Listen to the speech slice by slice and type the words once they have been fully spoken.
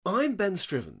I'm Ben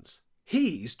Strivens.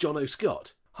 He's John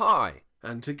O'Scott. Hi.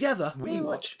 And together we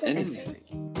watch anything.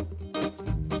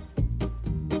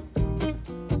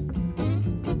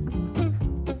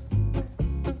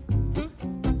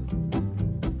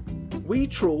 We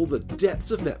trawl the depths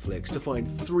of Netflix to find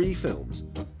 3 films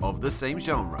Of the same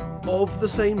genre. of the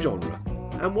same genre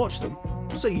and watch them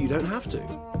so you don't have to.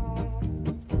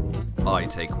 I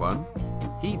take one,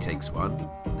 he takes one,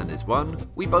 and there's one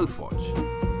we both watch.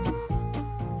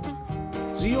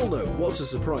 So you'll know what's a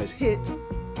surprise hit.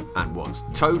 And what's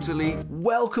totally...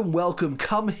 Welcome,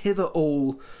 come hither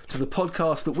all to the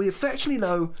podcast that we affectionately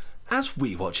know as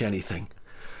We Watch Anything.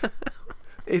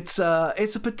 It's a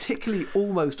particularly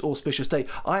almost auspicious day.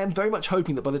 I am very much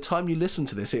hoping that by the time you listen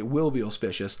to this, it will be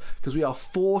auspicious, because we are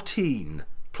 14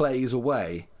 plays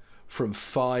away from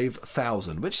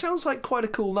 5,000, which sounds like quite a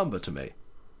cool number to me.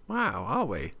 Wow, are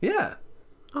we? Yeah.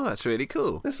 Oh, that's really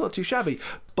cool. It's not too shabby.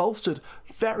 Bolstered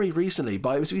very recently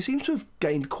by... We seem to have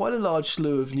gained quite a large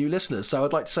slew of new listeners, so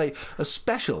I'd like to say a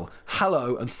special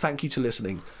hello and thank you to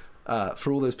listening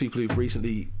for all those people who've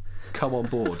recently come on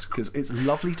board, because it's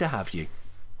lovely to have you.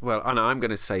 Well, and I'm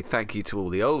going to say thank you to all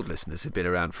the old listeners who've been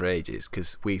around for ages,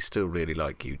 because we still really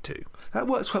like you too. That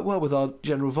works quite well with our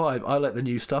general vibe. I like the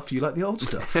new stuff, you like the old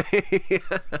stuff.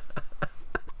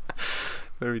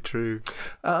 Very true.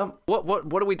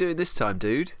 What are we doing this time,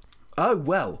 dude? Oh,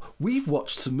 well, we've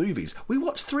watched some movies. We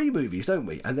watch 3 movies, don't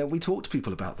we? And then we talk to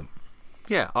people about them.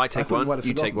 Yeah, I take one,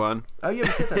 you take one. Oh, yeah, we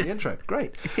said that in the intro.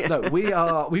 Great. Yeah. No,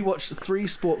 we watched 3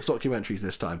 sports documentaries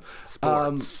this time.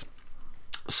 Sports.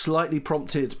 Slightly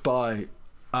prompted by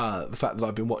the fact that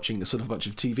I've been watching a sort of bunch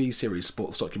of TV series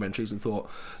sports documentaries and thought,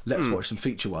 let's watch some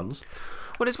feature ones.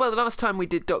 Well, as well, the last time we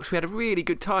did docs, we had a really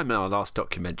good time in our last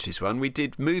documentaries one. We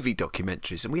did movie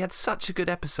documentaries, and we had such a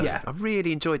good episode. Yeah. I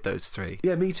really enjoyed those 3.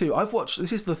 Yeah, me too.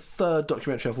 This is the 3rd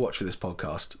documentary I've watched for this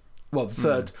podcast. Well, the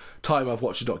 3rd time I've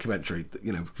watched a documentary.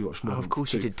 You know, you watched more. Of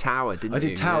course, you did Tower, didn't you? I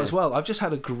did Tower as well. I've just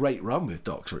had a great run with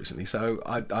docs recently, so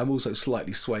I'm also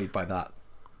slightly swayed by that.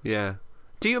 Yeah.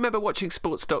 Do you remember watching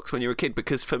sports docs when you were a kid?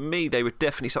 Because for me, they were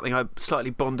definitely something I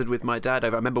slightly bonded with my dad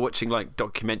over. I remember watching like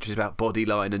documentaries about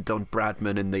Bodyline and Don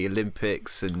Bradman and the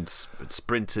Olympics and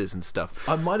sprinters and stuff.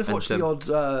 I might have watched the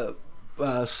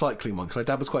odd cycling one, because my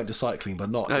dad was quite into cycling, but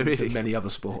not into many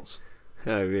other sports.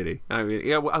 Oh, really?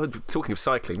 Yeah, well, talking of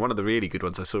cycling, one of the really good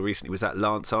ones I saw recently was that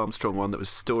Lance Armstrong one that was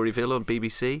Storyville on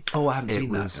BBC. Oh, I haven't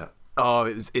seen that yet. Oh,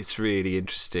 it's really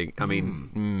interesting. I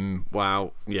mean,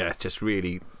 wow. Yeah, just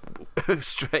really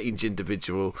strange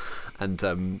individual, and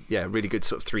really good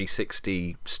sort of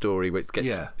 360 story which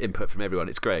gets input from everyone.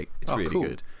 It's great. It's really cool.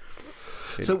 good.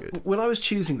 Really so good. When I was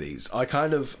choosing these, I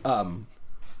kind of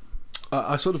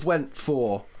I sort of went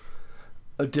for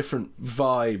a different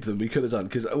vibe than we could have done,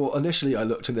 because initially I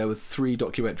looked and there were 3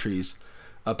 documentaries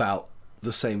about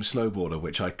the same snowboarder,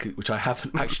 which I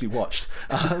haven't actually watched,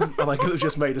 and I could have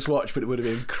just made us watch, but it would have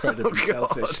been incredibly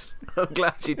selfish. I'm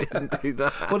glad you didn't do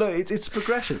that. Well, no, it's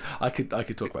progression. I could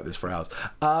talk about this for hours,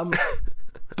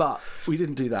 but we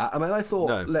didn't do that. And then I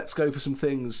thought, let's go for some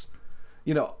things,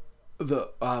 that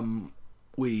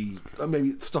we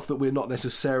maybe stuff that we're not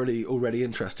necessarily already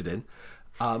interested in.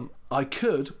 I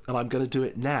could, and I'm going to do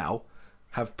it now,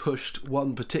 have pushed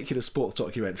one particular sports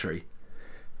documentary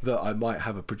that I might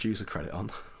have a producer credit on.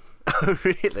 Oh,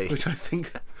 really? Which I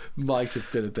think might have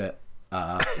been a bit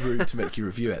rude to make you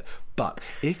review it. But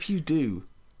if you do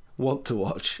want to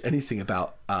watch anything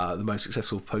about the most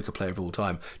successful poker player of all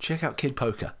time, check out Kid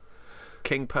Poker.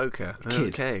 King Poker.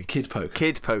 Okay. Kid Poker.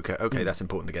 Kid Poker. Okay, that's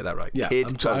important to get that right. Yeah,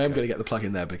 Kid I am going to get the plug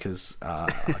in there because I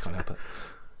can't help it.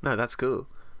 No, that's cool.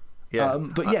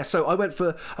 Yeah. So I went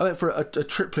for a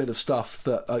triplet of stuff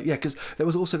that because there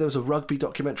was a rugby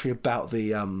documentary about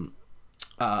the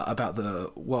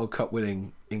World Cup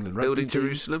winning England rugby Building team.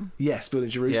 Jerusalem. Yes, Building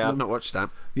Jerusalem. Yeah, I've not watched that.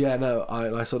 Yeah, no,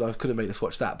 I sort of could have made us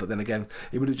watch that, but then again,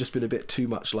 it would have just been a bit too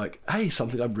much. Like, hey,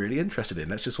 something I'm really interested in.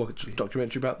 Let's just watch a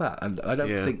documentary about that. And I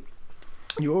don't think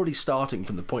you're already starting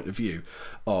from the point of view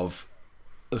of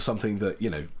something that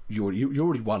you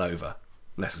already won over,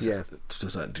 necessarily to a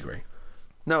certain degree.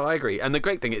 No, I agree. And the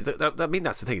great thing is that's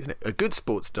the thing, isn't it? A good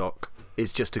sports doc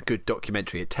is just a good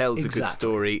documentary. It tells a good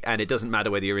story, and it doesn't matter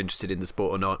whether you're interested in the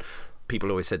sport or not. People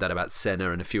always said that about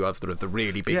Senna and a few other of the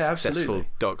really big successful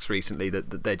docs recently,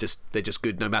 that they're just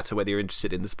good no matter whether you're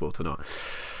interested in the sport or not.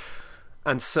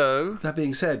 And so, that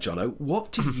being said, Jono,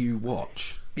 what do you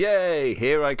watch? Yay,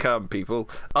 here I come, people.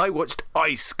 I watched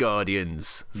Ice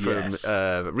Guardians from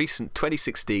a recent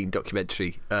 2016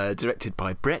 documentary directed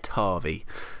by Brett Harvey.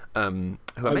 I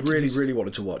really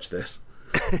wanted to watch this.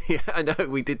 Yeah, I know.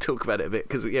 We did talk about it a bit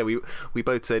because we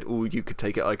both said, "Oh, you could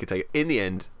take it, I could take it." In the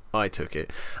end, I took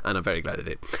it, and I'm very glad I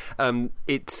did.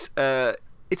 It's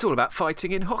all about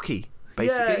fighting in hockey,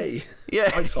 basically. Yay!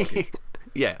 Yeah, Ice hockey.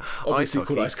 Yeah, obviously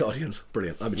called Ice Guardians.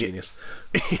 Brilliant. I'm a genius.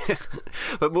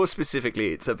 But more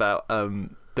specifically, it's about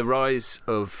the rise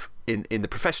of in the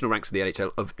professional ranks of the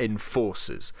NHL of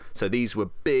enforcers. So these were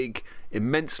big,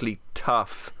 immensely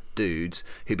tough dudes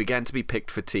who began to be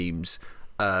picked for teams.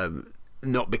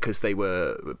 Not because they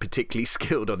were particularly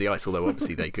skilled on the ice, although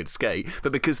obviously they could skate,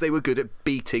 but because they were good at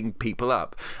beating people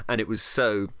up. And it was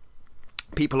so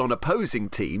people on opposing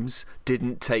teams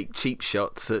didn't take cheap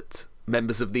shots at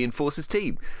members of the Enforcers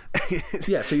team.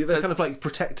 Yeah, so they're kind of like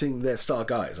protecting their star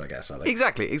guys, I guess, are they?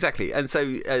 Exactly. And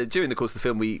so during the course of the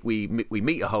film, we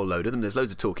meet a whole load of them. There's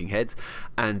loads of talking heads,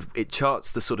 and it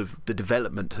charts the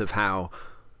development of how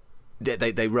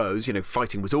they rose.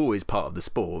 Fighting was always part of the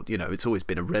sport. It's always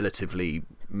been a relatively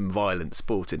violent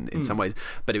sport in some ways,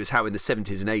 but it was how in the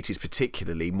 70s and 80s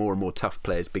particularly more and more tough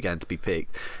players began to be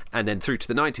picked, and then through to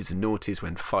the 90s and noughties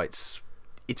when fights,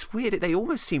 it's weird, they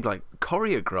almost seemed like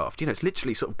choreographed. It's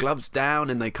literally sort of gloves down,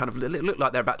 and they kind of look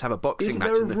like they're about to have a boxing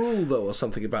match. Isn't there a rule, though, or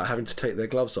something about having to take their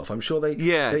gloves off? I'm sure there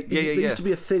used to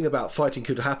be a thing about fighting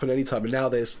could happen anytime, and now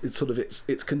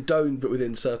it's condoned, but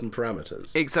within certain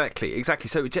parameters. Exactly.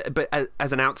 So, but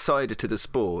as an outsider to the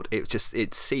sport,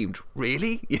 it seemed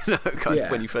really, kind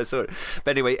of when you first saw it.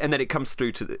 But anyway, and then it comes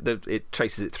through to it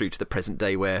traces it through to the present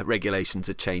day, where regulations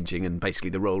are changing, and basically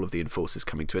the role of the enforcers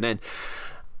coming to an end.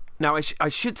 Now, I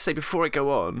should say before I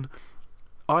go on,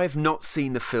 I've not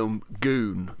seen the film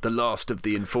Goon, The Last of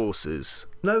the Enforcers.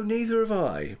 No, neither have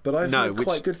I, but I've heard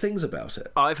quite good things about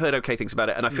it. I've heard okay things about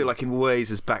it, and I feel like in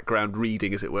ways, as background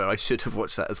reading, as it were, I should have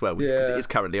watched that as well, because it is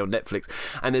currently on Netflix.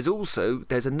 And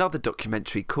there's another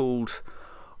documentary called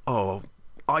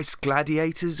Ice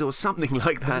Gladiators or something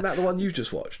like that. Isn't that the one you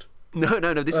just watched?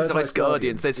 No, this is Ice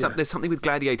Guardians. There's something with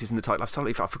gladiators in the title.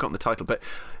 I've forgotten the title, but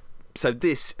so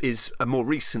this is a more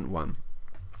recent one.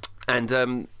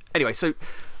 And anyway, so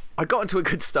I got into a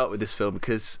good start with this film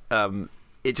because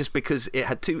because it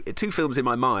had two films in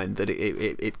my mind that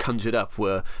it conjured up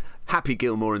were Happy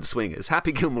Gilmore and Swingers.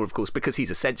 Happy Gilmore, of course, because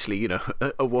he's essentially a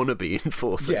wannabe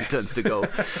enforcer who turns to gold,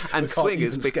 and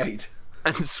Swingers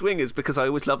because I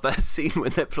always love that scene when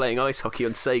they're playing ice hockey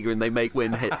on Sega and they make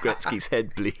Wayne Gretzky's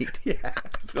head bleed. Yeah, I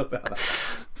forgot about that.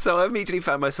 So I immediately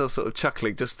found myself sort of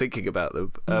chuckling just thinking about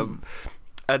them.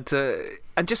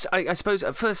 And just I suppose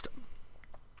at first,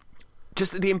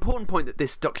 just the important point that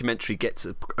this documentary gets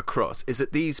across is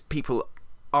that these people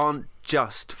aren't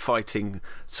just fighting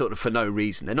sort of for no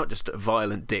reason. They're not just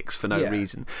violent dicks for no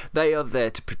reason. They are there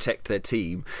to protect their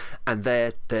team, and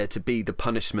they're there to be the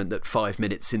punishment that 5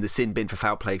 minutes in the sin bin for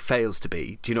foul play fails to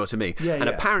be. Do you know what I mean? And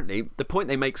apparently the point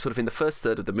they make sort of in the first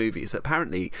third of the movie is that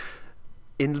apparently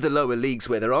in the lower leagues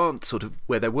where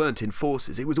there weren't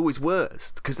enforcers, it was always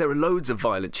worse because there are loads of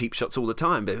violent cheap shots all the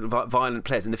time, violent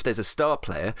players, and if there's a star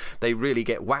player, they really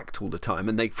get whacked all the time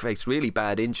and they face really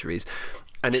bad injuries.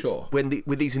 And it's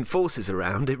with these enforcers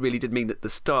around, it really did mean that the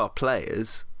star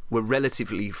players were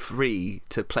relatively free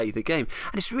to play the game.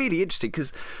 And it's really interesting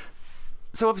because,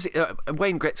 so obviously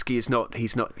Wayne Gretzky is not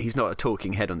a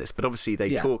talking head on this, but obviously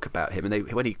they talk about him,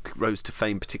 and when he rose to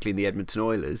fame, particularly in the Edmonton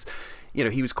Oilers,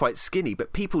 he was quite skinny,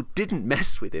 but people didn't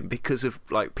mess with him because of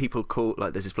people called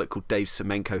there's this bloke called Dave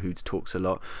Semenko who talks a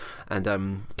lot,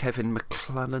 and Kevin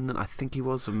McClellan, I think he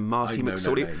was, and Marty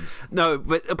McSorley. No,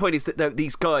 but the point is that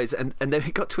these guys, and they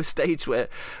got to a stage where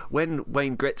when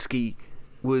Wayne Gretzky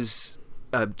was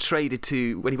traded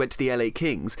when he went to the LA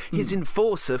Kings, his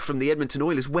enforcer from the Edmonton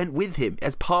Oilers went with him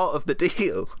as part of the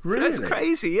deal. Really? That's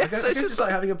crazy. Yeah, so it's just like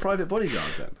having a private bodyguard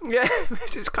then. Yeah,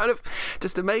 it's kind of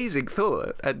just amazing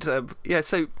thought. And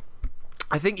so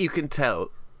I think you can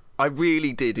tell I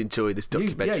really did enjoy this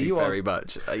documentary very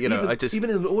much. Even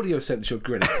in an audio sense, you're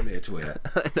grinning from ear to ear.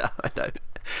 I know.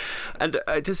 And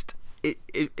I just...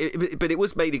 but it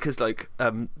was mainly because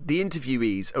the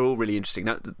interviewees are all really interesting.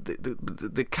 Now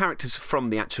the characters from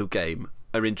the actual game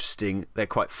are interesting. They're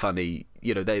quite funny.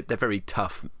 They're very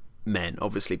tough men,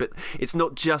 obviously, but it's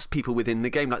not just people within the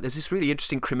game. There's this really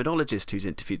interesting criminologist who's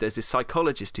interviewed. There's this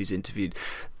psychologist who's interviewed.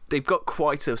 They've got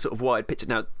quite a sort of wide picture.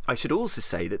 Now I should also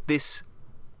say that this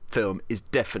film is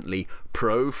definitely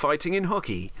pro fighting in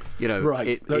hockey.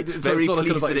 Right. It's very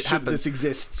pleased that it happens. This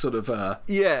exists, sort of. And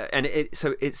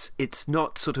it's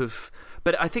not sort of.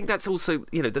 But I think that's also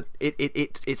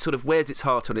it sort of wears its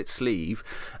heart on its sleeve,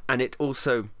 and it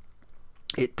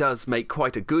does make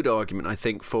quite a good argument, I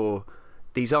think, for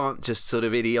these aren't just sort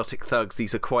of idiotic thugs.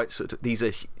 These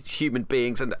are human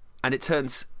beings, and it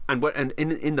turns. And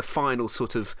in the final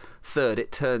sort of third,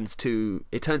 it turns into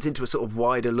a sort of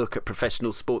wider look at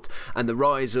professional sports and the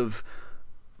rise of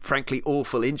frankly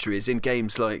awful injuries in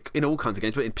games in all kinds of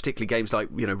games, but in particularly games like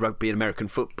rugby and American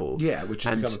football. Yeah, which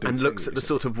is and looks at the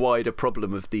sort of wider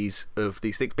problem of these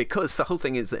things, because the whole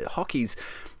thing is that hockey's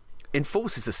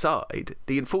enforcers aside,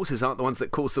 the enforcers aren't the ones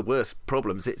that cause the worst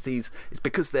problems. It's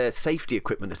because their safety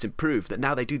equipment has improved that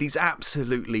now they do these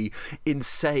absolutely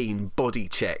insane body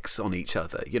checks on each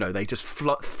other. They just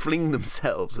fling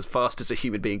themselves as fast as a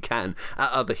human being can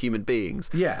at other human beings,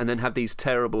 and then have these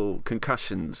terrible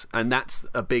concussions, and that's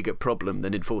a bigger problem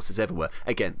than enforcers ever were.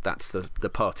 Again, that's the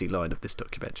party line of this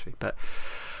documentary. But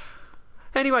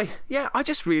anyway, yeah, I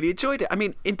just really enjoyed it. I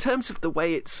mean, in terms of the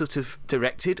way it's sort of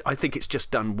directed, I think it's just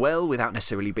done well without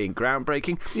necessarily being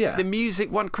groundbreaking. Yeah. The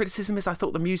music, one criticism is I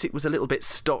thought the music was a little bit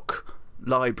stock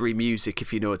library music,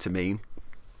 if you know what I mean.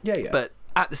 Yeah. But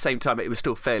at the same time, it was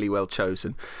still fairly well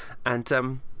chosen. And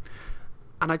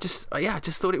I just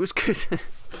thought it was good.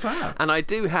 Fab. And I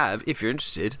do have, if you're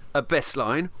interested, a best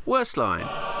line, worst line.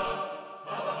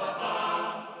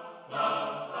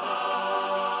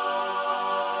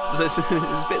 So it's a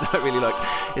bit that I really like.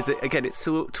 It's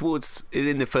towards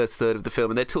in the first third of the film,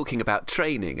 and they're talking about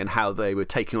training and how they were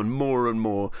taking on more and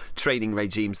more training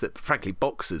regimes that, frankly,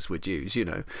 boxers would use.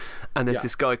 And there's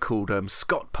this guy called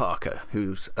Scott Parker,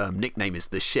 whose nickname is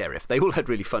the Sheriff. They all had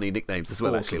really funny nicknames as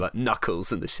well, actually, like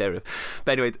Knuckles and the Sheriff.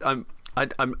 But anyway,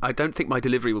 I don't think my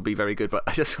delivery will be very good, but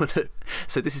I just want to...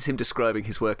 So this is him describing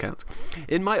his workouts.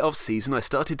 In my off-season, I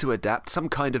started to adapt some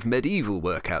kind of medieval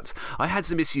workouts. I had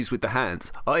some issues with the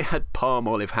hands. I had palm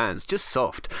olive hands, just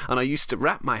soft, and I used to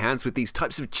wrap my hands with these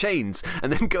types of chains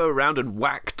and then go around and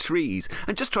whack trees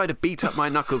and just try to beat up my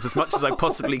knuckles as much as I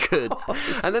possibly could.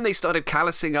 And then they started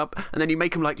callousing up, and then you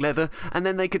make them like leather, and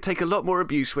then they could take a lot more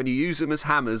abuse when you use them as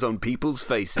hammers on people's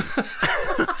faces.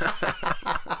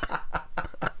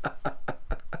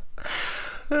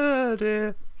 Oh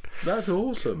dear, that's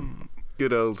awesome.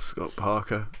 Good old Scott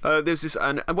Parker. There's this,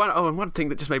 and one thing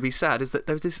that just made me sad is that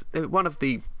there was this. One of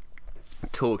the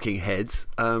talking heads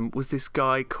was this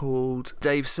guy called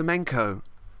Dave Semenko.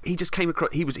 He just came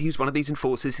across. He was one of these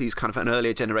enforcers. He was kind of an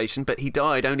earlier generation, but he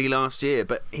died only last year.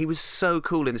 But he was so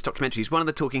cool in this documentary. He's one of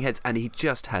the talking heads, and he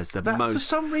just has the most. For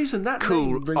some reason, that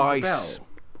cool name rings a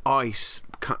bell.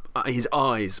 His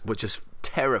eyes were just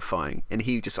terrifying, and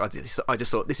I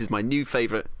just thought, this is my new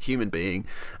favourite human being,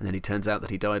 and then he turns out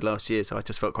that he died last year, so I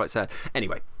just felt quite sad.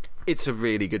 Anyway, it's a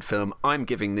really good film. I'm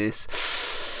giving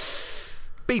this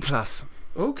B+.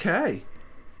 Okay,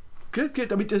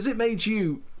 good. I mean, has it made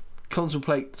you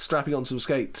contemplate strapping on some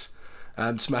skates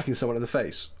and smacking someone in the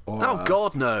face? Oh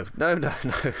God, no. No.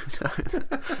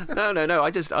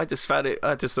 I just found it.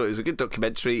 I just thought it was a good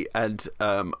documentary, and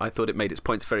I thought it made its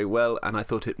points very well, and I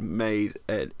thought it made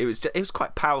it was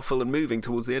quite powerful and moving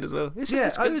towards the end as well. It's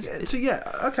good.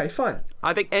 Okay, fine.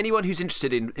 I think anyone who's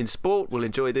interested in sport will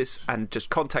enjoy this, and just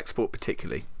contact sport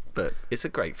particularly. But it's a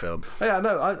great film. Yeah,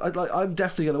 no, I'm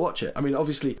definitely going to watch it. I mean,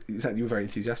 obviously, you were very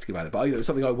enthusiastic about it, but it's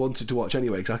something I wanted to watch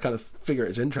anyway because I kind of figure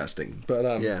it's interesting.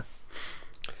 But yeah.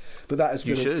 But that has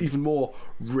been an even more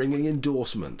ringing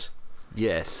endorsement.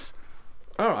 Yes.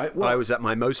 All right. Well, I was at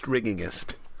my most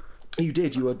ringingest. You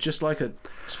did. You were just like a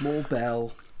small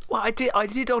bell. Well, I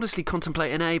did honestly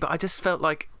contemplate an A, but I just felt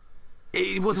like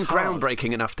it wasn't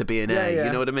groundbreaking enough to be an A. Yeah.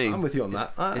 You know what I mean? I'm with you on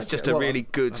that. It's just a really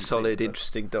good, solid,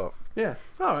 interesting doc. Yeah.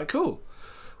 All right. Cool.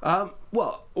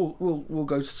 Well, we'll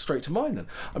go straight to mine then.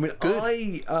 I mean,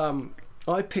 good.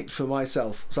 I picked for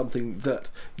myself something that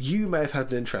you may have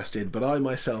had an interest in, but I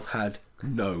myself had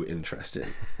no interest in.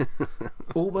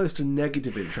 Almost a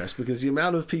negative interest, because the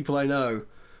amount of people I know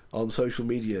on social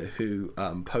media who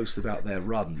post about their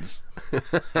runs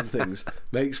and things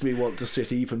makes me want to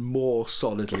sit even more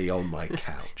solidly on my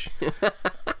couch.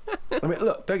 I mean,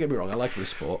 look, don't get me wrong, I like this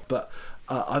sport, but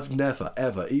I've never,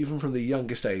 ever, even from the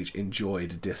youngest age,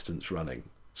 enjoyed distance running.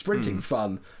 Sprinting,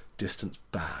 fun, distance,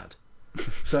 bad.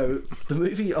 So the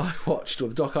movie I watched, or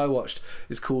the doc I watched,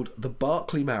 is called The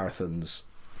Barkley Marathons,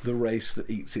 The Race That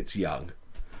Eats Its Young.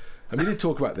 And we did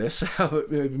talk about this, how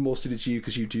it may be more suited to you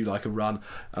because you do like a run,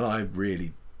 and I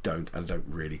really don't, and I don't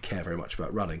really care very much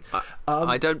about running.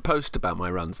 I don't post about my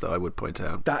runs, though, I would point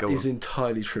out. That is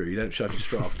entirely true. You don't shove your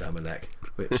Strava down my neck,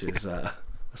 which is a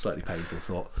slightly painful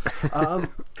thought.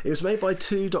 It was made by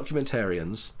two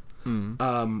documentarians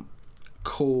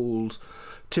called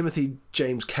Timothy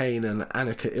James Kane and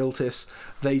Annika Iltis.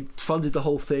 They funded the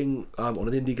whole thing on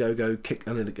an Indiegogo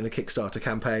and a Kickstarter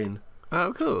campaign.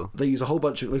 Oh, cool. They use a whole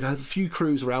bunch of... They have a few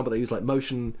crews around, but they use like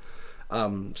motion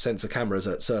sensor cameras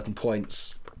at certain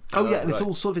points. Oh, yeah, and right. it's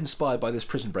all sort of inspired by this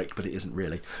Prison Break, but it isn't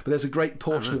really. But there's a great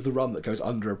portion of the run that goes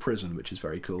under a prison, which is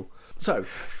very cool. So,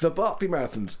 the Barkley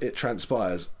Marathons, it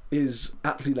transpires, is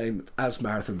aptly named as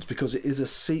marathons because it is a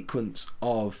sequence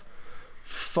of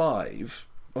 5,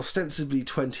 ostensibly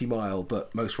 20-mile,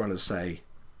 but most runners say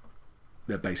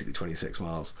they're basically 26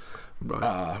 miles,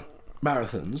 Right.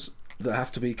 marathons that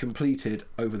have to be completed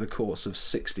over the course of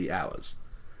 60 hours.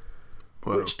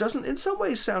 Whoa. Which doesn't, in some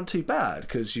ways, sound too bad,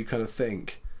 because you kind of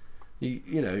think,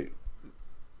 you know,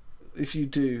 if you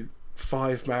do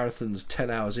 5 marathons,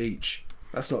 10 hours each,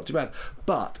 that's not too bad.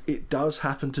 But it does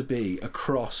happen to be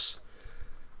across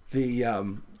the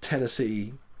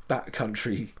Tennessee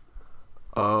backcountry,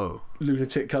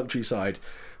 lunatic countryside.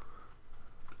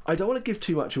 I don't want to give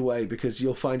too much away because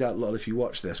you'll find out a lot if you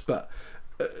watch this, but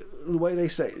the way they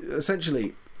say,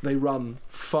 essentially, they run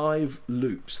 5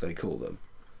 loops, they call them.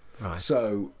 Right.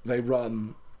 So they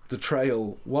run the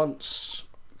trail once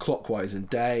clockwise in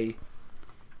day,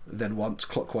 then once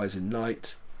clockwise in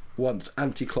night, once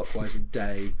anti-clockwise in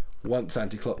day, once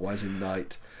anti-clockwise in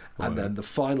night, and then the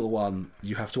final one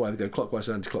you have to either go clockwise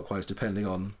or anti-clockwise depending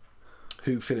on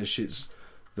who finishes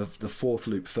the 4th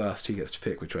loop first. He gets to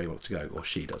pick which way he wants to go, or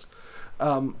she does.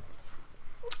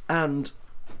 And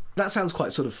that sounds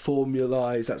quite sort of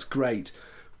formalised, that's great,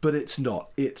 but it's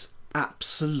not. It's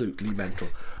absolutely mental.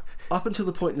 Up until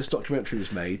the point this documentary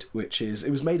was made, it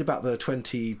was made about the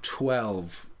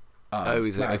 2012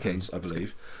 marathons, I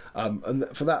believe. And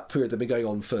for that period, they've been going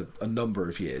on for a number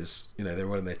of years. You know, they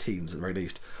were in their teens at the very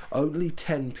least. Only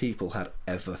 10 people had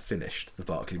ever finished the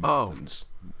Barkley Marathons.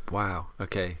 Oh, wow.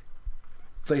 Okay.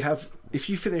 They have. If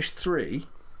you finish 3,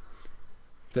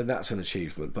 then that's an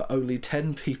achievement. But only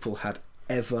 10 people had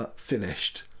ever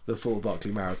finished the full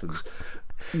Barkley Marathons.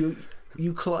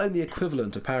 You climb the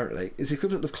equivalent, apparently. It's the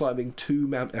equivalent of climbing 2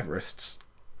 Mount Everests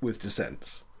with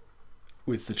descents,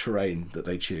 with the terrain that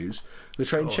they choose. The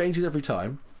terrain changes every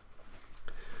time.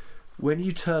 When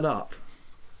you turn up,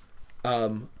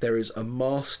 there is a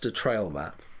master trail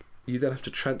map. You then have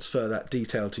to transfer that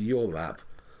detail to your map,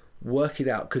 work it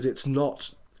out, because it's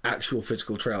not actual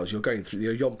physical trails. You're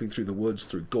yomping through the woods,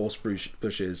 through gorse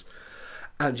bushes,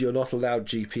 and you're not allowed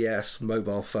GPS,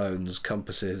 mobile phones,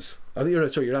 compasses. I think you're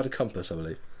allowed a compass, I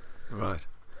believe. Right.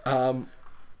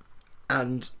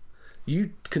 And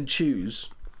you can choose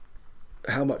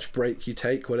how much break you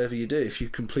take, whatever you do. If you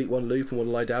complete one loop and want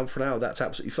to lie down for an hour, that's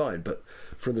absolutely fine. But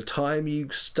from the time you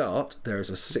start, there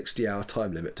is a 60-hour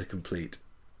time limit to complete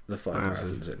the 5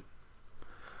 marathons in.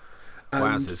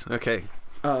 Wowzers. Okay.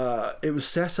 It was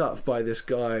set up by this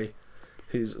guy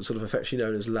who's sort of affectionately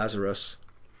known as Lazarus,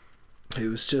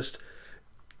 who was just...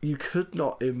 You could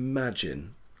not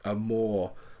imagine a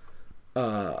more...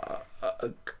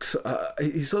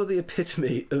 he's sort of the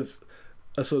epitome of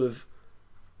a sort of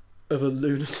a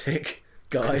lunatic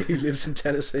guy who lives in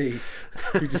Tennessee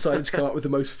who decided to come up with the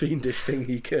most fiendish thing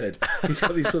he could. He's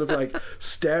got these sort of like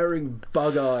staring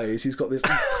bug eyes. He's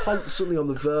constantly on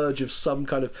the verge of some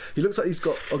kind of... He looks like he's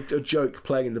got a joke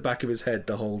playing in the back of his head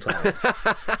the whole time.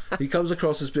 He comes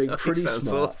across as being pretty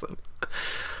smart. Awesome.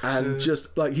 And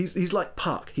just like he's like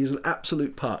Puck. He's an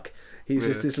absolute Puck. He's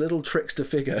just this little trickster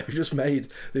figure who just made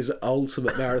this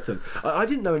ultimate marathon. I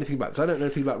didn't know anything about this. I don't know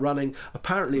anything about running.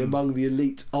 Apparently, among the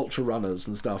elite ultra runners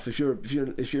and stuff, if you're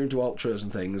into ultras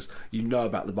and things, you know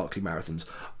about the Barkley Marathons.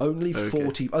 Only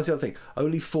 40. That's the other thing.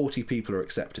 Only 40 people are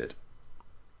accepted.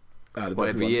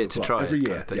 Every year to try every it,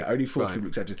 year. kind of thing. Yeah, only 40 Right. people are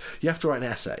accepted. You have to write an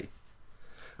essay.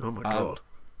 Oh my god.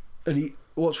 And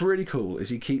what's really cool is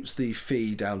he keeps the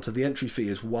fee down to... The entry fee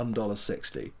is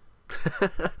 $1.60.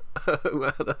 Oh,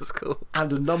 wow, that's cool.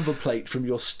 And a number plate from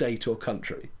your state or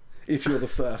country if you're the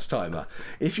first timer.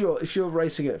 If you're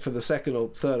racing it for the second or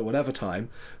third or whatever time,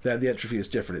 then the entry fee is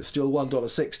different. It's still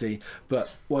 $1.60,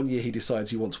 but one year he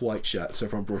decides he wants white shirts, so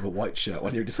everyone brought him a white shirt.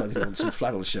 One year he decided he wants some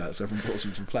flannel shirts, so everyone brought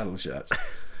him some flannel shirts.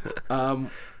 But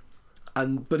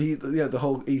the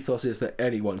whole ethos is that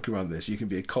anyone can run this. You can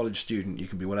be a college student, you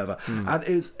can be whatever. And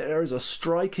there is a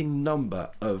striking number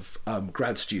of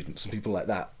grad students and people like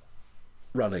that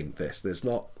running this. It's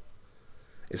not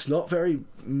very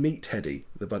meatheady,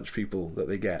 the bunch of people that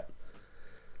they get.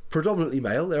 Predominantly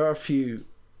male. There are a few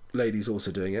ladies also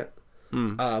doing it.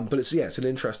 But it's an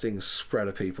interesting spread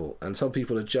of people, and some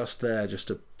people are just there just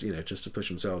to push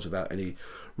themselves without any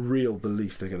real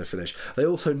belief they're going to finish. They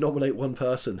also nominate one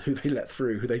person who they let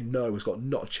through, who they know has got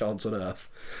not a chance on earth,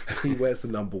 and he wears the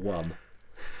number 1.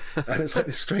 And it's like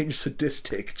this strange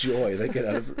sadistic joy they get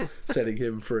out of setting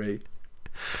him free.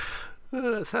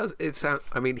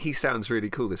 I mean, he sounds really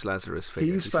cool, this Lazarus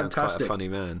figure. He's he sounds fantastic. Quite a funny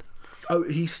man. Oh,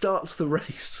 he starts the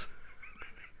race.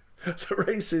 The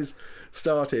race is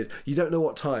started. You don't know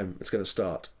what time it's going to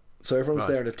start. So everyone's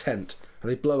there in a tent,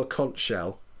 and they blow a conch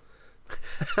shell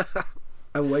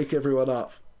and wake everyone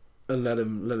up and let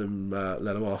him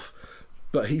off.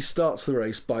 But he starts the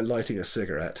race by lighting a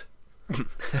cigarette,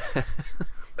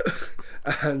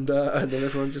 and then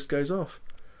everyone just goes off.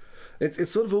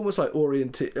 It's sort of almost like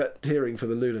orienteering for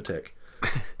the lunatic.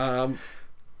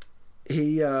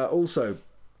 He also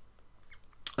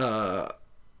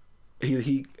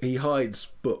he hides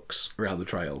books around the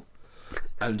trail,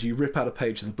 and you rip out a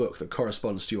page of the book that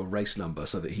corresponds to your race number,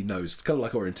 so that he knows. It's kind of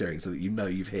like orienteering, so that you know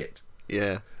you've hit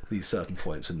these certain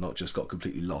points and not just got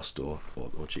completely lost or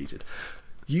cheated.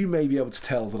 You may be able to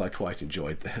tell that I quite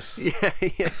enjoyed this. Yeah,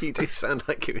 you do sound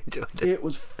like you enjoyed it. It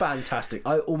was fantastic.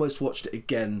 I almost watched it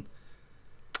again.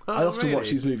 I often watch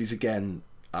these movies again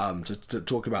to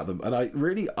talk about them, and I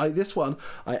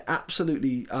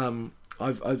absolutely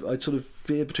I sort of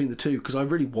veered between the two, because I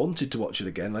really wanted to watch it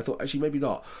again, and I thought, actually, maybe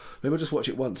not. Maybe I'll just watch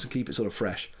it once and keep it sort of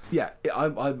fresh. Yeah,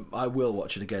 I will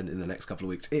watch it again in the next couple of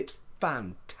weeks. It's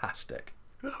fantastic.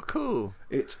 Oh, cool.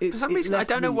 It's for some reason, I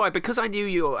don't know why, because I knew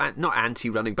you're not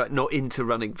anti-running, but not into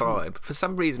running vibe. For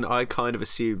some reason, I kind of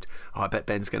assumed, I bet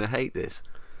Ben's going to hate this.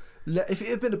 If it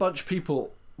had been a bunch of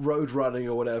people road running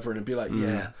or whatever, and it'd be like,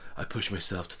 yeah, I push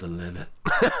myself to the limit.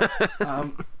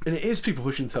 And it is people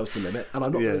pushing themselves to the limit, and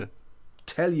I'm not going to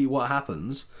tell you what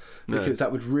happens, because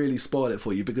that would really spoil it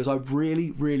for you, because I really,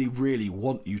 really, really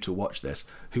want you to watch this.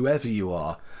 Whoever you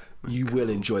are, you will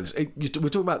enjoy this. We're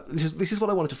talking about this is what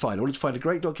I wanted to find. I wanted to find a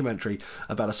great documentary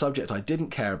about a subject I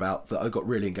didn't care about that I got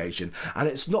really engaged in. And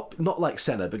it's not like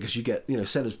Senna, because you get,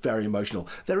 Senna's very emotional.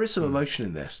 There is some emotion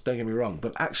in this, don't get me wrong,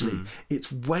 but actually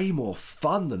it's way more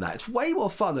fun than that. It's way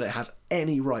more fun than it has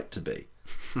any right to be.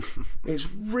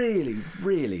 It's really,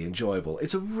 really enjoyable.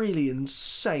 It's a really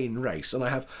insane race, and I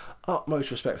have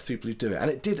utmost respect for people who do it. And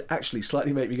it did actually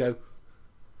slightly make me go,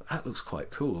 that looks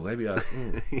quite cool. Maybe I'll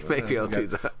do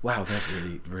that. Wow, they're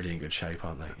really, really in good shape,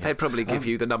 aren't they? Yeah. They'd probably give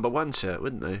you the number 1 shirt,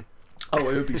 wouldn't they? Oh,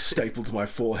 it would be stapled to my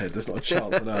forehead. There's not a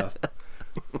chance on earth.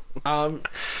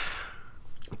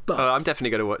 But I'm definitely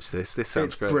going to watch this. This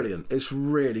sounds great. It's brilliant. It's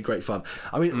really great fun.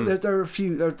 I mean, there are a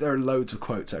few. There are loads of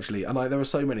quotes actually, and there are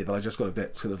so many that I just got a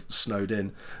bit sort of snowed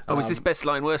in. Oh, is this best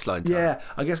line, worst line time? Yeah,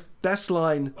 I guess best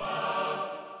line.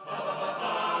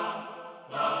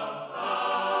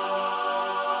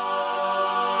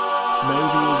 Maybe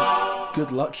was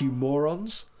 "Good luck, you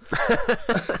morons."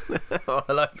 Oh,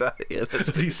 I like that. Yeah, as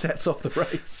he sets off the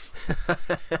race.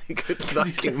 Good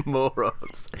luck, you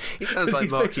morons. He sounds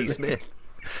like Marky Smith.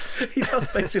 He does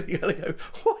basically go,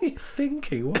 what are you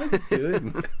thinking? Why are you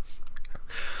doing this?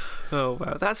 Oh,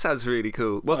 wow. That sounds really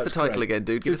cool. What's the title again,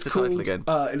 dude? Give us the title again.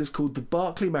 It is called The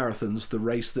Barkley Marathons, The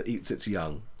Race That Eats Its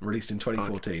Young, released in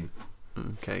 2014.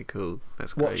 Okay, cool.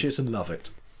 That's great. Watch it and love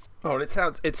it. Oh, it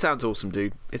sounds awesome,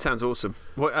 dude. It sounds awesome.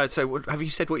 Have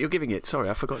you said what you're giving it? Sorry,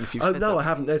 I've forgotten if you've said that. No, I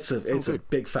haven't. It's a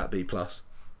big fat B+.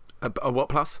 A what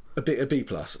plus? A B+, an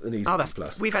easy B+.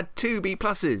 We've had 2 B+.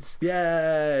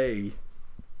 Yay!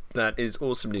 That is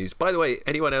awesome news. By the way,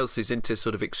 anyone else who's into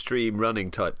sort of extreme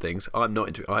running type things, I'm not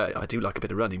into. I do like a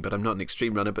bit of running, but I'm not an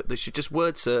extreme runner. But they should just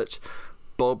word search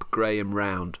Bob Graham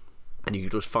Round, and you can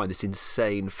just find this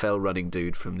insane fell running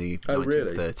dude from the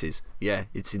 1930s. Really? Yeah,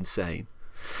 it's insane.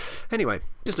 Anyway,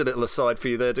 just a little aside for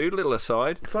you there, dude. A little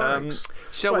aside. Thanks.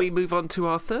 Shall we move on to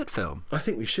our third film? I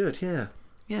think we should, yeah.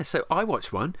 Yeah, so I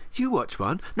watch one, you watch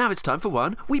one, now it's time for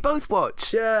one we both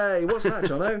watch. Yay! What's that,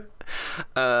 Jono?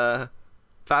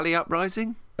 Valley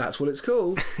Uprising? That's what it's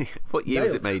called. What year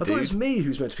was it made, dude? I thought it was me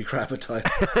who's meant to be crap at type.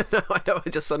 No, I know, I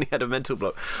just suddenly had a mental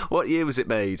block. What year was it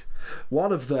made?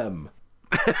 One of them.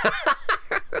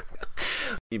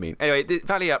 You mean? Anyway, the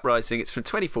Valley Uprising, it's from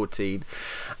 2014,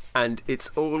 and it's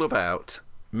all about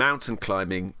mountain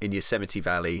climbing in Yosemite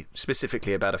Valley,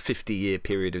 specifically about a 50-year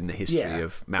period in the history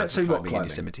of mountain climbing in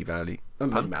Yosemite Valley.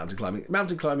 Mountain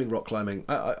climbing, rock climbing.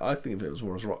 I think of it as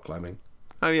more as rock climbing.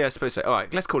 Oh yeah, I suppose so. All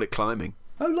right, let's call it climbing.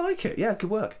 I like it. Yeah, good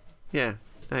work. Yeah.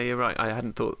 No, you're right. I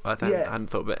hadn't thought.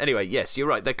 But anyway, yes, you're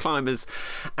right. They're climbers,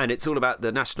 and it's all about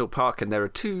the national park. And there are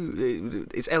 2.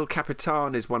 It's El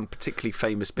Capitan is one particularly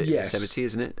famous bit of Yosemite,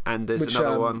 isn't it? And there's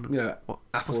another one.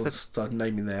 Apple started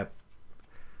naming their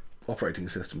operating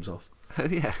systems off. Oh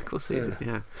yeah, of course they did.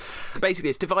 Yeah. Basically,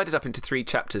 it's divided up into 3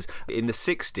 chapters. In the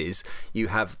 60s, you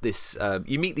have this.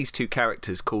 You meet these 2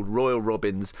 characters called Royal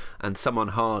Robbins and Someone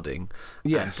Harding.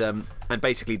 Yes. And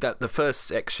basically, the first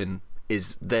section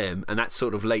is them, and that's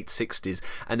sort of late 60s,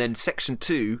 and then section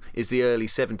 2 is the early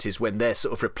 70s, when they're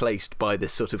sort of replaced by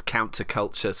this sort of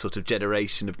counterculture sort of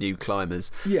generation of new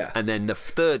climbers. Yeah. And then the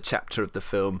third chapter of the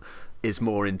film is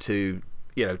more into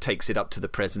takes it up to the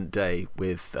present day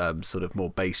with sort of more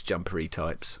base jumpery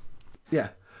types. Yeah.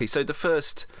 So the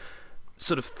first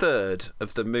sort of third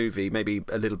of the movie, maybe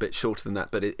a little bit shorter than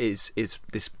that, but it is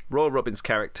this Royal Robbins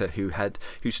character who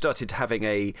started having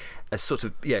a sort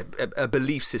of a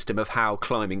belief system of how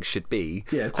climbing should be,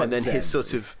 quite and then zen. his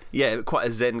sort of quite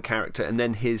a zen character, and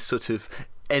then his sort of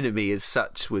enemy as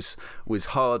such was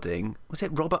Harding. Was it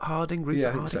Robert Harding?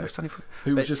 I think so.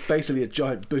 Who was just basically a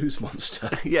giant booze monster.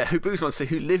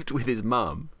 Who lived with his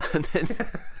mum, and then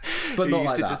but not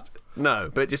like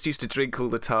that. Just used to drink all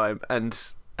the time,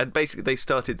 and basically they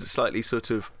started to slightly sort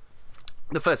of.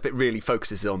 The first bit really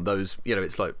focuses on those,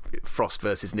 it's like Frost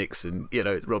versus Nixon,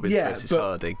 Robbins versus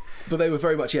Harding. But they were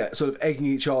very much, sort of egging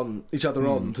each other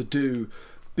on to do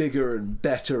bigger and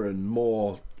better and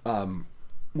more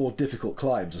difficult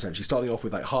climbs, essentially, starting off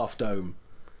with like Half Dome.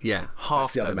 Yeah,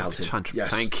 Half Dome. The other mountain. Yes.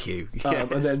 Thank you.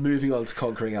 Yes. And then moving on to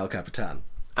conquering El Capitan.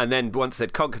 And then once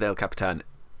they'd conquered El Capitan,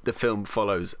 the film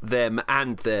follows them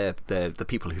and the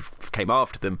people who came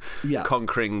after them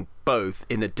conquering both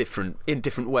in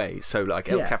different ways. So like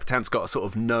El Capitan's got a sort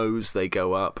of nose they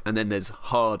go up, and then there's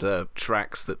harder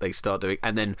tracks that they start doing,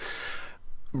 and then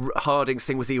Harding's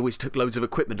thing was he always took loads of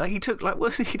equipment. Like he took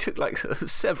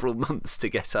several months to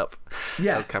get up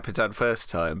El Capitan first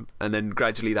time, and then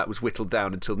gradually that was whittled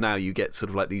down until now you get sort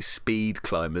of like these speed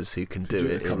climbers who can do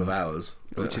it in a couple of hours,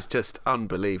 which is just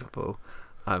unbelievable.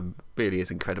 Really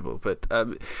is incredible, but I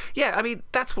mean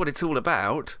that's what it's all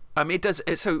about. It does.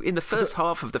 So in the first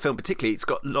half of the film, particularly,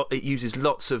 it uses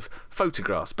lots of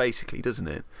photographs, basically, doesn't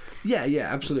it? Yeah,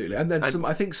 absolutely. And then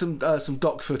some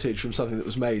doc footage from something that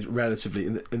was made relatively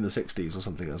in the 60s or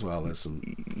something as well. There's some.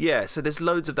 Yeah, so there's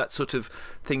loads of that sort of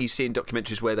thing you see in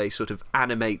documentaries where they sort of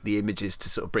animate the images to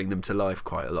sort of bring them to life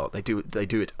quite a lot. They do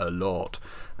it a lot,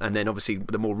 and then obviously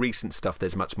the more recent stuff,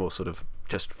 there's much more sort of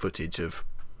just footage of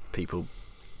people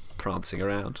prancing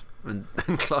around and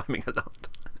climbing a lot.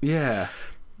 Yeah.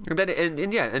 And then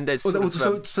and there's so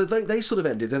they sort of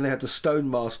ended. Then they had the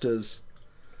Stone Masters,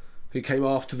 who came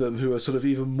after them, who are sort of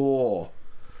even more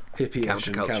hippie-ish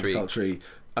and counterculture.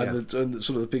 And the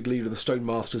sort of the big leader of the Stone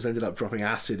Masters ended up dropping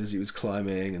acid as he was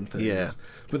climbing and things. Yeah.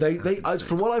 But they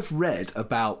from what I've read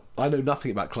about, I know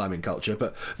nothing about climbing culture,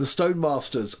 but the Stone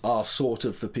Masters are sort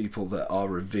of the people that are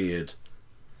revered.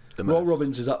 Royal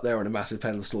Robbins is up there on a massive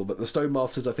pedestal, but the Stone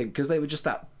Masters, I think, because they were just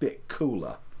that bit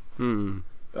cooler,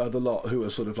 are the lot who are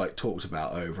sort of like talked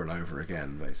about over and over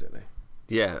again, basically.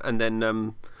 Yeah, and then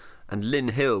and Lynn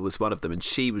Hill was one of them, and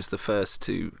she was the first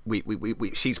to.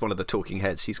 She's one of the talking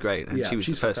heads. She's great, and she was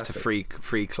the first to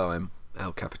free climb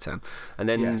El Capitan, and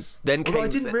then Although I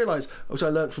didn't realise, which I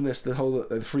learnt from this,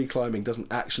 the free climbing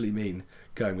doesn't actually mean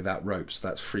going without ropes.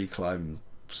 That's free climb.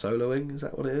 Soloing, is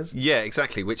that what it is? Yeah,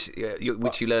 exactly. Which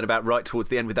you learn about right towards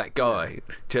the end with that guy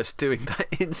just doing that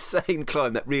insane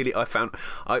climb that really I found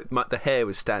the hair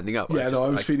was standing up. Yeah, I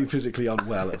was feeling physically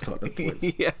unwell at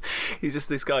points. Yeah, he's just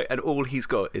this guy, and all he's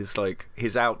got is like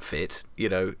his outfit,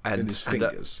 and his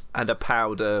fingers and a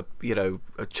powder,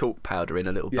 a chalk powder in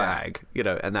a little bag,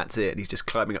 and that's it. And he's just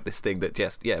climbing up this thing that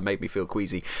just made me feel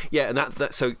queasy. Yeah, and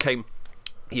that so it came.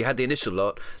 You had the initial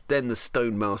lot, then the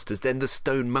Stone Masters, then the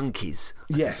Stone Monkeys.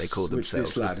 Yes, they called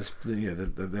themselves. Which this lad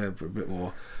they're a bit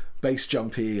more base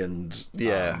jumpy and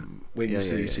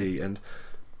wingsuity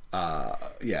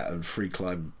and free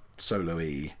climb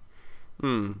solo-y.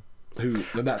 And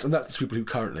that's the people who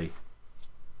currently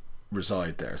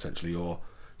reside there, essentially, or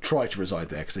try to reside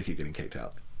there because they keep getting kicked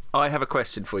out. I have a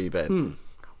question for you, Ben.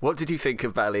 What did you think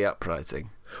of Valley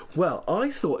Uprising? Well,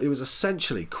 I thought it was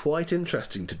essentially quite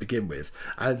interesting to begin with,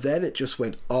 and then it just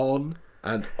went on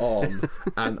and on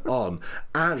and on,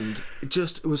 and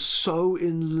it was so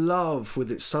in love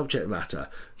with its subject matter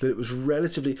that it was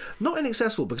relatively not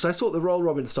inaccessible, because I thought the Royal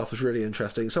Robbins stuff was really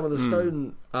interesting. Some of the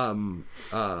Stone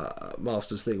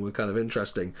Masters thing were kind of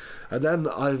interesting, and then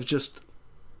I've just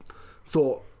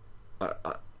thought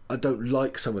I don't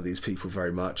like some of these people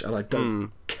very much, and I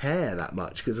don't care that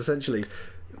much, because essentially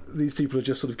these people are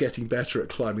just sort of getting better at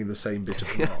climbing the same bit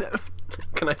of rock.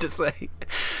 Can I just say,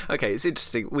 okay, it's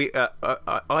interesting.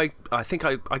 I think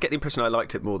I get the impression I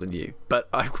liked it more than you, but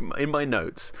in my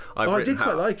notes I did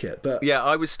quite like it, but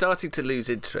I was starting to lose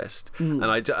interest, and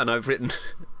I've written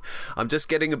I'm just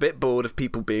getting a bit bored of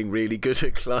people being really good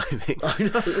at climbing. I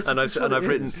know, and I've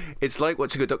written, it's like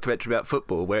watching a documentary about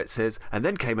football where it says, and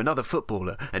then came another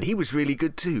footballer, and he was really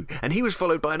good too, and he was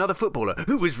followed by another footballer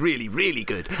who was really, really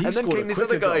good, and then came this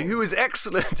other guy who was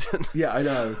excellent. Yeah, I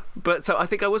know. But so I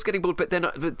think I was getting bored, but then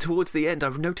towards the end,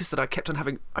 I've noticed that I kept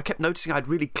noticing I had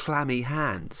really clammy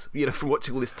hands, from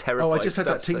watching all this terrifying stuff. I just had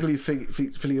that tingly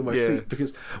feeling in my feet,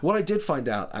 because what I did find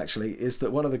out actually is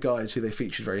that one of the guys who they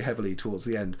featured very heavily towards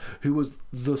the end, who was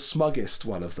the smuggest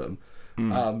one of them,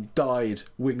 died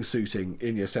wingsuiting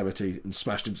in Yosemite and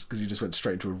smashed him because he just went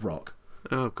straight into a rock.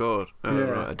 Oh God! Oh yeah.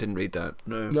 Right, I didn't read that.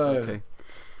 No. Okay.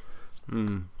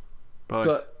 Right.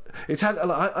 But it's had.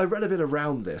 I read a bit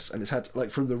around this, and it's had, like,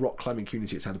 from the rock climbing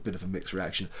community, it's had a bit of a mixed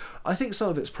reaction. I think some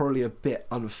of it's probably a bit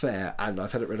unfair, and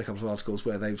I've read a couple of articles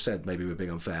where they've said maybe we're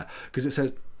being unfair, because it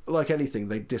says, like anything,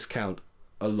 they discount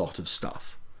a lot of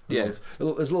stuff. There's a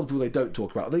lot of people they don't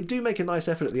talk about. They do make a nice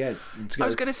effort at the end to go, I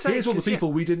was going to say, here's all the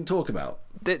people we didn't talk about.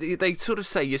 They sort of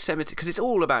say Yosemite, because it's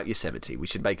all about Yosemite. We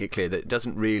should make it clear that it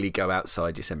doesn't really go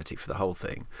outside Yosemite for the whole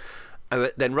thing.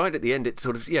 But then right at the end, it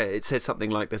sort of, it says something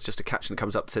like, there's just a caption that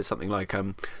comes up that says something like,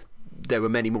 there were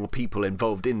many more people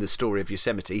involved in the story of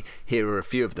Yosemite. Here are a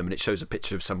few of them, and it shows a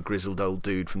picture of some grizzled old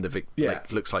dude from the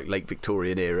looks like late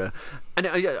Victorian era. And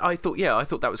I thought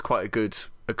that was quite a good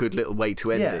little way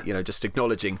to end it. Just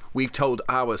acknowledging we've told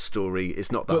our story,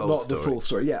 it's not the whole story, the full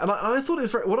story. Yeah, and I thought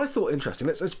what I thought interesting.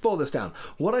 Let's boil this down.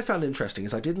 What I found interesting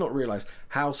is I did not realise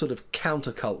how sort of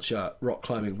counterculture rock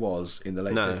climbing was in the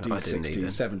late 50s, 60s,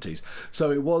 70s. So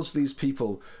it was these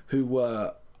people who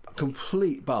were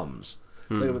complete bums.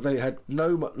 They had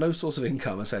no source of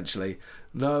income, essentially,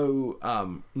 no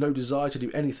desire to do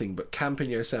anything but camp in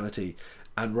Yosemite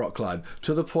and rock climb,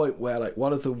 to the point where, like,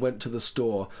 one of them went to the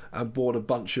store and bought a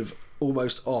bunch of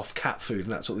almost off cat food,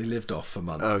 and that's what they lived off for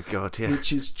months. Oh God, yeah.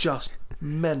 Which is just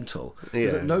mental.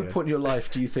 Because at no point in your life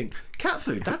do you think, cat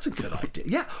food, that's a good idea.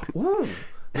 Yeah, ooh,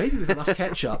 maybe with enough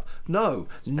ketchup. No,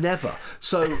 never.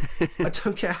 So I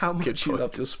don't care how much you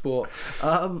love your sport.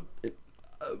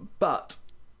 But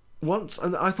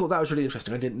and I thought that was really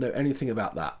interesting. I didn't know anything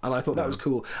about that, and I thought that was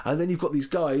cool. And then you've got these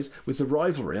guys with the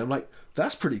rivalry. I'm like,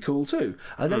 that's pretty cool too.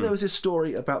 And then there was this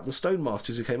story about the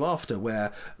Stonemasters who came after,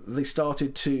 where they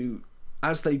started to,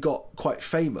 as they got quite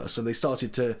famous and they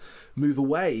started to move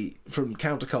away from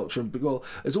counterculture, and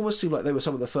it almost seemed like they were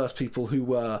some of the first people who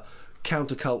were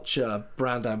counterculture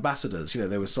brand ambassadors.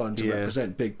 They were signed to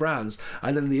represent big brands,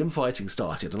 and then the infighting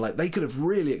started, and they could have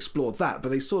really explored that, but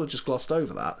they sort of just glossed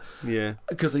over that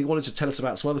because they wanted to tell us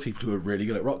about some other people who were really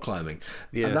good at rock climbing.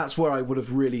 And that's where I would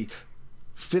have really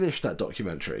finished that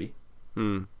documentary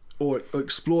or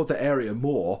explored the area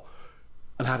more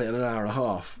and had it in an hour and a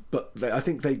half. But I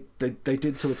think they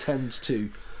did sort of tend to.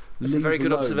 It's a very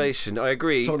good observation. I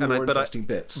agree. Some of the more interesting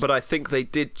bits. But I think they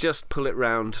did just pull it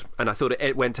round, and I thought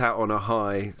it went out on a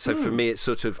high. So for me, it's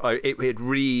sort of it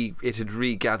had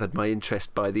regathered my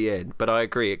interest by the end. But I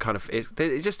agree, it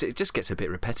just gets a bit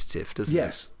repetitive, doesn't it?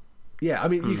 Yes. Yeah. I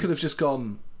mean, you could have just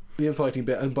gone the infighting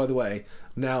bit, and by the way,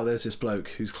 now there's this bloke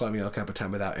who's climbing El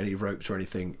Capitan without any ropes or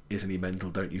anything. Isn't he mental?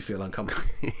 Don't you feel uncomfortable?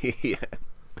 Yeah.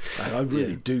 I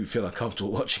really do feel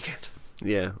uncomfortable watching it.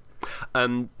 Yeah.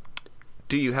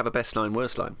 Do you have a best line,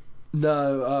 worst line?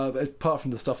 No, apart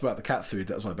from the stuff about the cat food,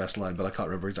 that was my best line, but I can't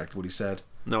remember exactly what he said.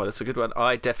 No, that's a good one.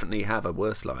 I definitely have a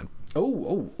worst line.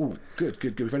 Oh,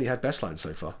 good. We've only had best lines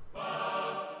so far.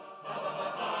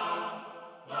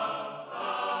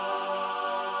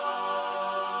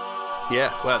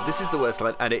 Yeah, well, this is the worst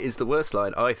line, and it is the worst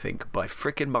line, I think, by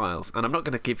frickin' miles. And I'm not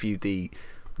going to give you the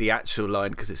actual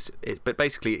line, because but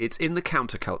basically it's in the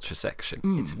counterculture section.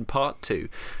 It's in part 2,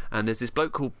 and there's this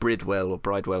bloke called Bridwell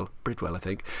I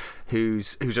think,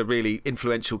 who's a really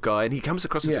influential guy, and he comes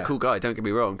across as a cool guy, don't get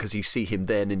me wrong, because you see him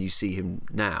then and you see him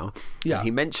now. And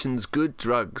he mentions good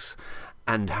drugs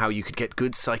and how you could get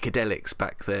good psychedelics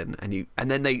back then, and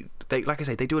then they like I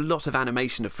say, they do a lot of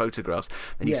animation of photographs,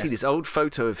 and you see this old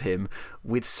photo of him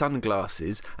with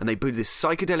sunglasses, and they do this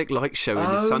psychedelic light show in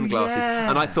his sunglasses,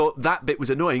 and I thought that bit was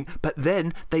annoying, but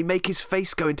then they make his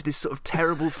face go into this sort of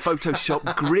terrible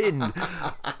Photoshop grin,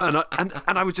 and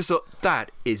I was just thought,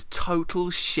 that is total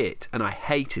shit, and I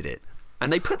hated it.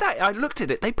 And they put that, I looked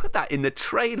at it, they put that in the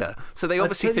trailer, so they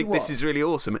obviously think this is really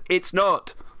awesome. It's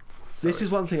not. Sorry. This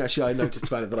is one thing actually I noticed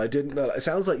about it that I didn't know. It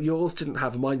sounds like yours didn't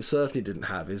have, mine certainly didn't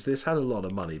have, is this had a lot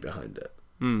of money behind it.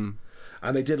 And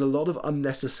they did a lot of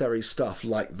unnecessary stuff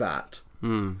like that,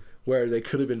 where they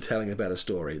could have been telling a better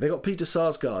story. They got Peter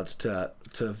Sarsgaard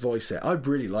to voice it. I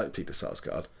really like Peter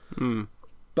Sarsgaard.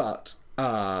 But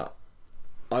I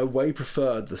way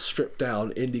preferred the stripped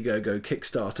down Indiegogo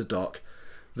Kickstarter doc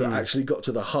that actually got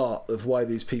to the heart of why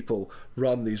these people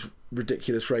run these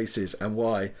ridiculous races and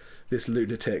why this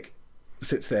lunatic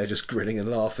sits there just grinning and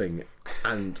laughing,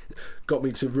 and got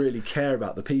me to really care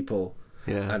about the people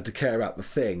and to care about the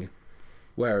thing.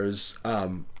 Whereas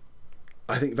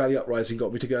I think Valley Uprising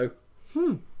got me to go,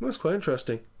 that's quite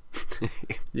interesting.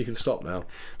 You can stop now.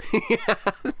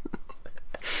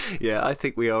 Yeah, I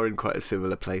think we are in quite a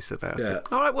similar place about it.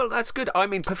 All right, well, that's good. I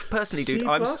mean, personally, dude,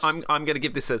 I'm going to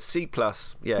give this a C+.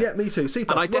 Yeah, me too. C+.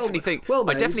 And I definitely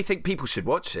think people should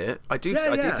watch it. I do.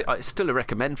 It's still a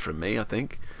recommend from me, I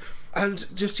think. And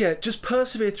just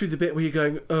persevere through the bit where you're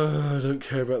going, I don't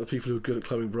care about the people who are good at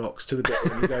climbing rocks, to the bit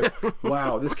where you go,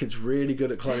 wow, this kid's really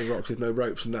good at climbing rocks with no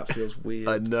ropes, and that feels weird.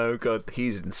 I know, God,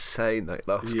 he's insane, that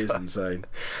last guy. He is insane.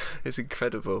 It's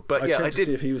incredible. But I checked to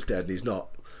see if he was dead, and he's not.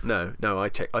 No, I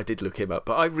checked. I did look him up,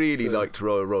 but I really liked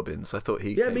Royal Robbins. I thought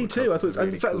he. Yeah, me too. I thought, really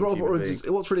in fact, cool Royal Robbins.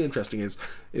 What's really interesting is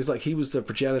like he was the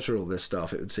progenitor of all this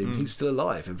stuff. It would seem he's still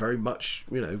alive and very much,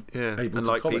 able to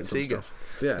like comment Pete on Seeger.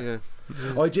 stuff. Yeah.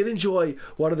 I did enjoy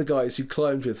one of the guys who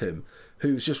climbed with him,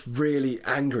 who's just really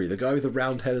angry. The guy with the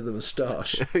round head and the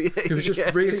moustache. He was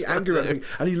just really angry at everything.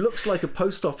 And he looks like a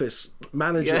post office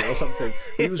manager or something.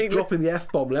 He was dropping the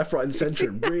F-bomb left, right and centre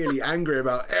and really angry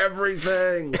about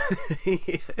everything.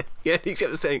 Yeah, he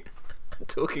kept saying,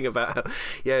 talking about how,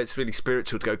 it's really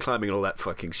spiritual to go climbing and all that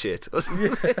fucking shit.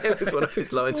 It was one of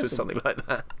his lines was something like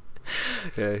that.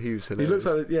 Yeah, he was hilarious. He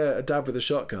looks like a dad with a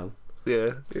shotgun.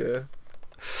 Yeah.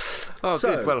 Oh,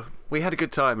 so, good. Well, we had a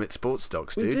good time at Sports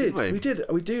Docs, dude. We did.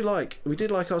 We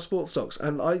did like our Sports Docs,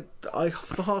 and I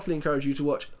heartily encourage you to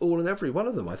watch all and every one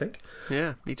of them. I think.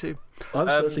 Yeah, me too. I'm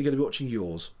certainly going to be watching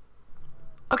yours.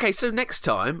 Okay, so next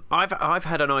time, I've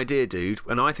had an idea, dude,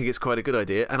 and I think it's quite a good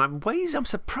idea, and I'm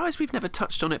surprised we've never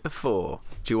touched on it before.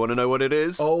 Do you want to know what it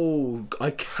is? Oh,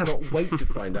 I cannot wait to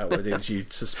find out what it is, you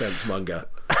suspense monger.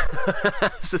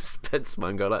 Suspense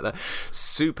monger, I like that.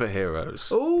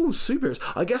 Superheroes. Oh, superheroes.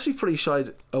 I guess we've pretty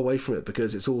shied away from it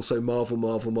because it's also Marvel,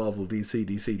 DC.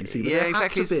 But there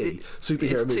exactly. have to be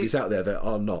superhero movies out there that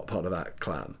are not part of that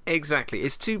clan. Exactly.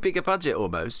 It's too big a budget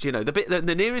almost.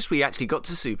 The nearest we actually got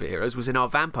to superheroes was in our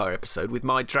vampire episode with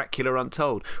My Dracula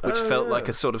Untold, which felt like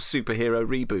a sort of superhero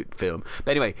reboot film.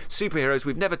 But anyway, superheroes,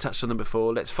 we've never touched on them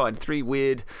before. Let's find 3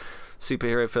 weird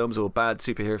superhero films or bad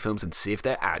superhero films and see if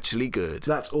they're actually good.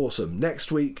 That's awesome. Next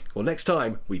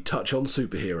time, we touch on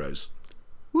superheroes.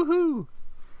 Woohoo!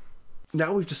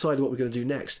 Now we've decided what we're going to do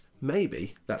next.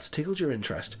 Maybe that's tickled your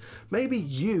interest. Maybe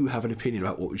you have an opinion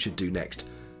about what we should do next.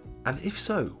 And if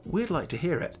so, we'd like to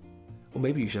hear it. Or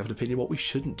maybe you should have an opinion what we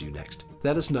shouldn't do next.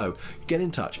 Let us know. Get in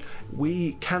touch.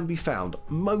 We can be found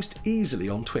most easily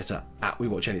on Twitter at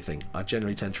WeWatchAnything. I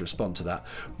generally tend to respond to that.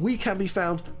 We can be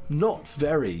found not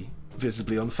very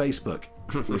visibly on Facebook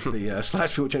with the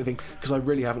 /WeWatchAnything, because I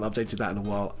really haven't updated that in a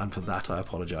while, and for that I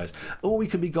apologise. Or we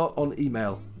can be got on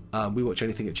email,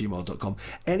 wewatchanything@gmail.com.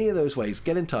 Any of those ways,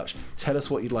 get in touch, tell us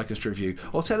what you'd like us to review,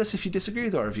 or tell us if you disagree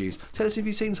with our reviews. Tell us if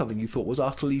you've seen something you thought was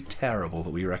utterly terrible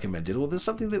that we recommended, or there's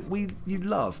something that you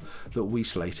love that we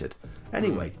slated.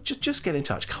 Anyway, just get in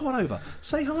touch. Come on over,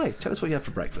 say hi, tell us what you had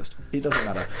for breakfast. It doesn't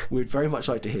matter. We'd very much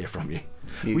like to hear from you.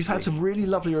 We've had some really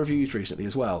lovely reviews recently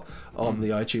as well on the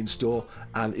iTunes store,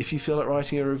 and if you feel like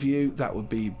writing a review, that would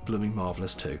be blooming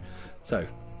marvellous too. So,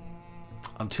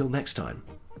 until next time.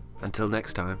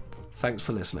 Thanks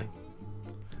for listening.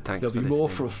 There'll be more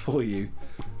for you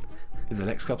in the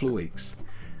next couple of weeks.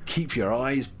 Keep your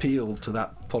eyes peeled to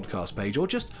that podcast page, or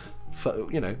just,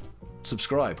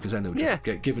 subscribe, because then it'll just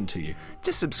get given to you.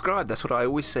 Just subscribe. That's what I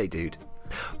always say, dude.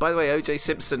 By the way, O.J.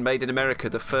 Simpson Made in America,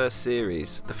 the first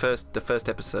series, the first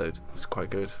episode. It's quite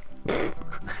good.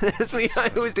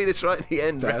 I always do this right at the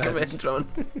end. Recommend, Ron.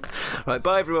 Right,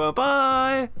 bye everyone.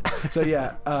 Bye. So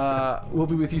we'll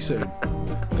be with you soon.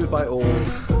 Goodbye all.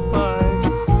 Bye.